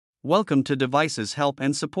Welcome to Devices Help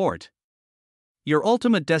and Support, your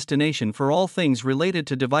ultimate destination for all things related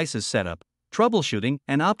to devices setup, troubleshooting,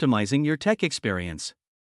 and optimizing your tech experience.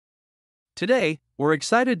 Today, we're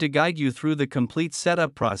excited to guide you through the complete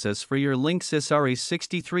setup process for your Linksys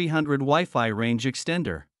RE6300 Wi-Fi range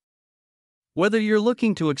extender. Whether you're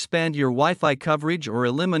looking to expand your Wi-Fi coverage or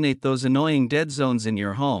eliminate those annoying dead zones in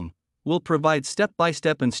your home, we'll provide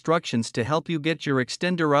step-by-step instructions to help you get your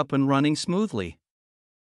extender up and running smoothly.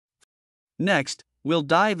 Next, we'll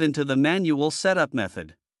dive into the manual setup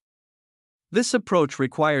method. This approach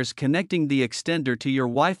requires connecting the extender to your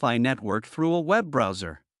Wi-Fi network through a web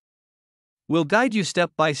browser. We'll guide you step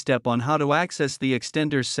by step on how to access the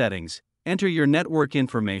extender's settings, enter your network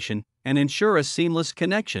information, and ensure a seamless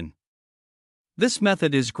connection. This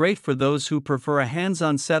method is great for those who prefer a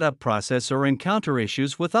hands-on setup process or encounter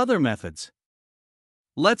issues with other methods.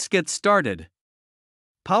 Let's get started.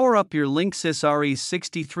 Power up your Linksys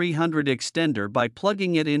RE6300 extender by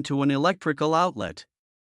plugging it into an electrical outlet.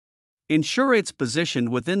 Ensure it's positioned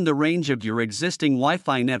within the range of your existing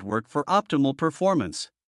Wi-Fi network for optimal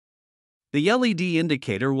performance. The LED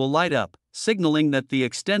indicator will light up, signaling that the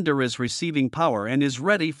extender is receiving power and is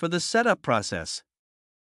ready for the setup process.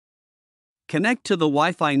 Connect to the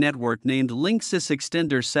Wi-Fi network named Linksys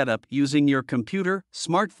Extender Setup using your computer,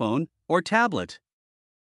 smartphone, or tablet.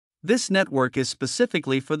 This network is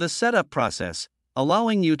specifically for the setup process,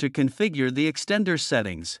 allowing you to configure the extender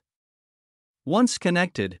settings. Once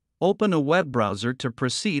connected, open a web browser to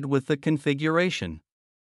proceed with the configuration.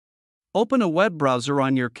 Open a web browser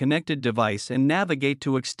on your connected device and navigate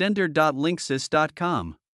to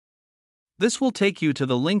extender.linksys.com. This will take you to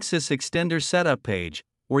the Linksys Extender Setup page,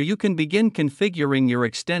 where you can begin configuring your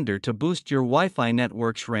extender to boost your Wi-Fi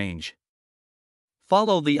network's range.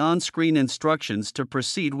 Follow the on-screen instructions to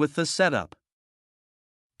proceed with the setup.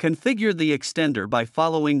 Configure the extender by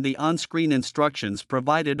following the on-screen instructions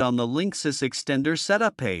provided on the Linksys Extender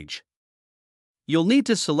Setup page. You'll need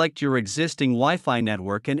to select your existing Wi-Fi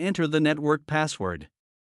network and enter the network password.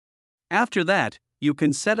 After that, you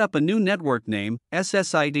can set up a new network name,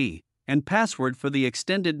 SSID, and password for the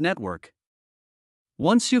extended network.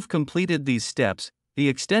 Once you've completed these steps, the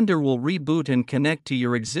extender will reboot and connect to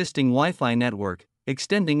your existing Wi-Fi network,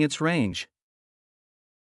 extending its range.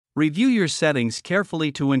 Review your settings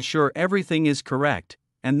carefully to ensure everything is correct,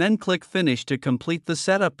 and then click Finish to complete the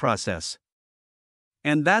setup process.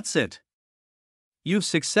 And that's it. You've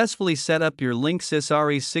successfully set up your Linksys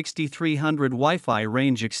RE6300 Wi-Fi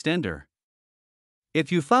range extender.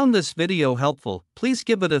 If you found this video helpful, please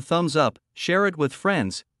give it a thumbs up, share it with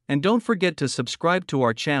friends, and don't forget to subscribe to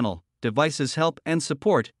our channel, Devices Help and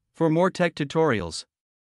Support, for more tech tutorials.